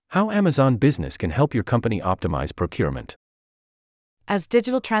How Amazon Business can help your company optimize procurement. As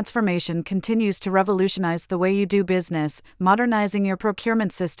digital transformation continues to revolutionize the way you do business, modernizing your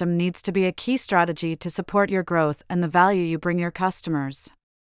procurement system needs to be a key strategy to support your growth and the value you bring your customers.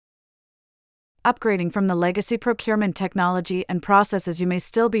 Upgrading from the legacy procurement technology and processes you may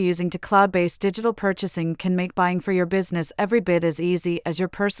still be using to cloud-based digital purchasing can make buying for your business every bit as easy as your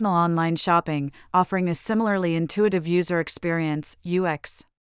personal online shopping, offering a similarly intuitive user experience, UX.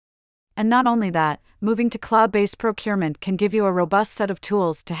 And not only that, moving to cloud-based procurement can give you a robust set of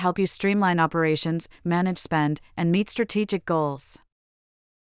tools to help you streamline operations, manage spend, and meet strategic goals.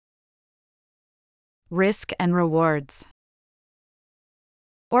 Risk and rewards.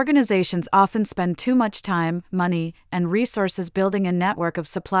 Organizations often spend too much time, money, and resources building a network of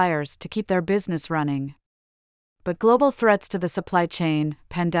suppliers to keep their business running. But global threats to the supply chain,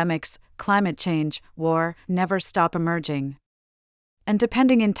 pandemics, climate change, war, never stop emerging. And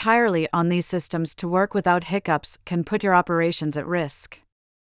depending entirely on these systems to work without hiccups can put your operations at risk.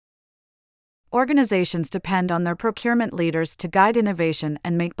 Organizations depend on their procurement leaders to guide innovation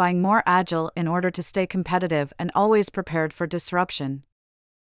and make buying more agile in order to stay competitive and always prepared for disruption.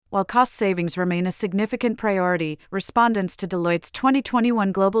 While cost savings remain a significant priority, respondents to Deloitte's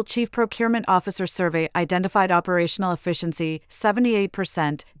 2021 Global Chief Procurement Officer Survey identified operational efficiency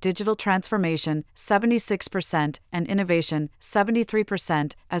 78%, digital transformation 76%, and innovation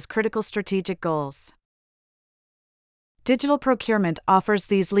 73% as critical strategic goals. Digital procurement offers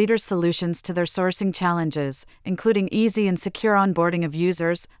these leaders solutions to their sourcing challenges, including easy and secure onboarding of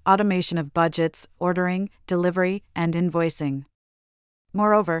users, automation of budgets, ordering, delivery, and invoicing.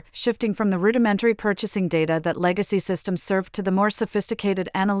 Moreover, shifting from the rudimentary purchasing data that legacy systems serve to the more sophisticated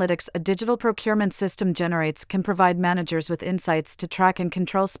analytics a digital procurement system generates can provide managers with insights to track and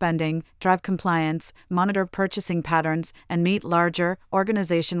control spending, drive compliance, monitor purchasing patterns, and meet larger,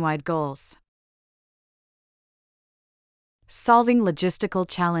 organization-wide goals. Solving logistical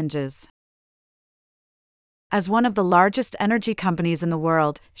challenges. As one of the largest energy companies in the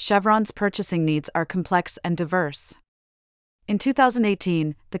world, Chevron's purchasing needs are complex and diverse. In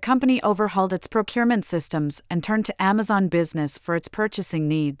 2018, the company overhauled its procurement systems and turned to Amazon Business for its purchasing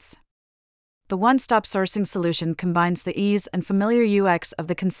needs. The one-stop sourcing solution combines the ease and familiar UX of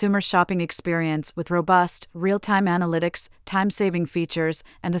the consumer shopping experience with robust, real-time analytics, time-saving features,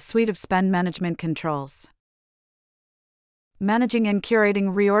 and a suite of spend management controls. Managing and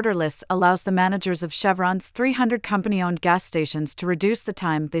curating reorder lists allows the managers of Chevron's 300 company-owned gas stations to reduce the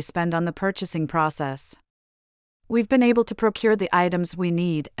time they spend on the purchasing process. We've been able to procure the items we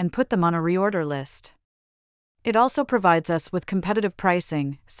need and put them on a reorder list. It also provides us with competitive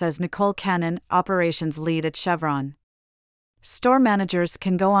pricing, says Nicole Cannon, operations lead at Chevron. Store managers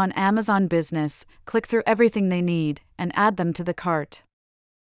can go on Amazon Business, click through everything they need, and add them to the cart.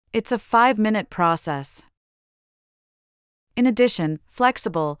 It's a 5-minute process. In addition,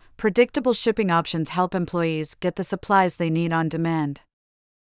 flexible, predictable shipping options help employees get the supplies they need on demand.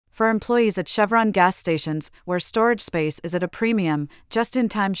 For employees at Chevron gas stations, where storage space is at a premium,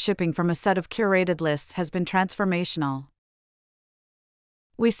 just-in-time shipping from a set of curated lists has been transformational.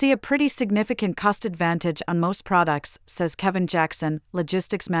 We see a pretty significant cost advantage on most products, says Kevin Jackson,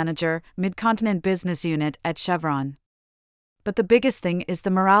 Logistics Manager, Mid-Continent Business Unit at Chevron. But the biggest thing is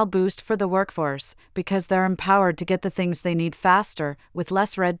the morale boost for the workforce, because they're empowered to get the things they need faster, with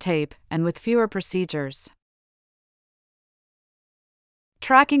less red tape, and with fewer procedures.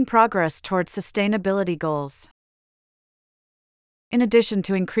 Tracking progress towards sustainability goals. In addition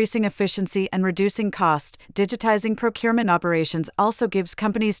to increasing efficiency and reducing cost, digitizing procurement operations also gives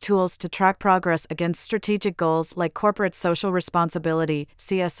companies tools to track progress against strategic goals like corporate social responsibility,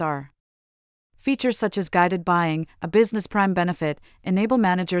 CSR. Features such as guided buying, a business prime benefit, enable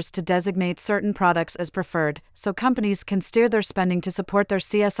managers to designate certain products as preferred, so companies can steer their spending to support their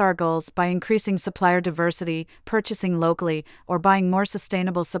CSR goals by increasing supplier diversity, purchasing locally, or buying more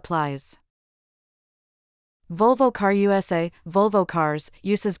sustainable supplies. Volvo Car USA, Volvo Cars,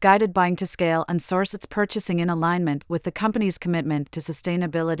 uses guided buying to scale and source its purchasing in alignment with the company's commitment to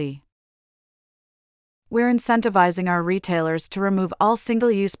sustainability. We're incentivizing our retailers to remove all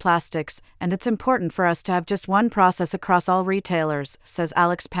single-use plastics, and it's important for us to have just one process across all retailers, says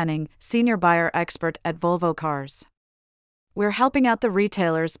Alex Penning, senior buyer expert at Volvo Cars. We're helping out the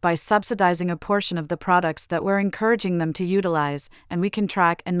retailers by subsidizing a portion of the products that we're encouraging them to utilize, and we can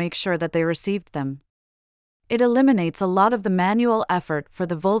track and make sure that they received them. It eliminates a lot of the manual effort for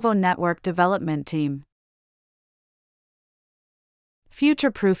the Volvo network development team.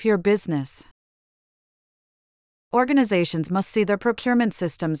 Future-proof your business. Organizations must see their procurement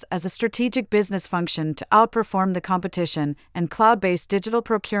systems as a strategic business function to outperform the competition, and cloud-based digital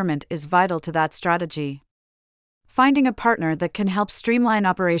procurement is vital to that strategy. Finding a partner that can help streamline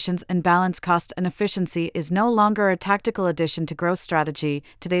operations and balance cost and efficiency is no longer a tactical addition to growth strategy.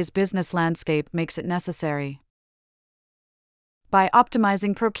 Today's business landscape makes it necessary. By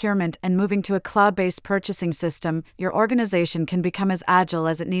optimizing procurement and moving to a cloud-based purchasing system, your organization can become as agile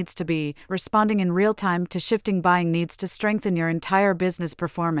as it needs to be, responding in real time to shifting buying needs to strengthen your entire business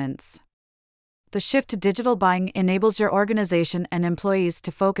performance. The shift to digital buying enables your organization and employees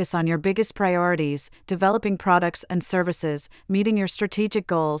to focus on your biggest priorities, developing products and services, meeting your strategic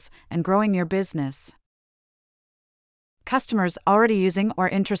goals, and growing your business. Customers already using or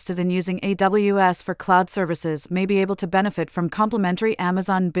interested in using AWS for cloud services may be able to benefit from complementary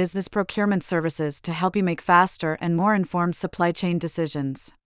Amazon Business Procurement services to help you make faster and more informed supply chain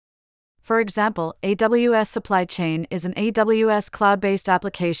decisions. For example, AWS Supply Chain is an AWS cloud-based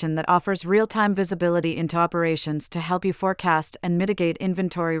application that offers real-time visibility into operations to help you forecast and mitigate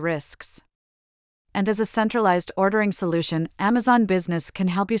inventory risks. And as a centralized ordering solution, Amazon Business can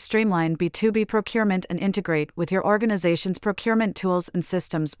help you streamline B2B procurement and integrate with your organization's procurement tools and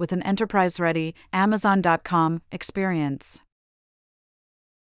systems with an enterprise-ready Amazon.com experience.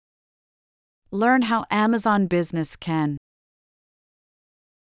 Learn how Amazon Business can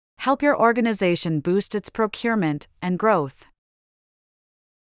help your organization boost its procurement and growth.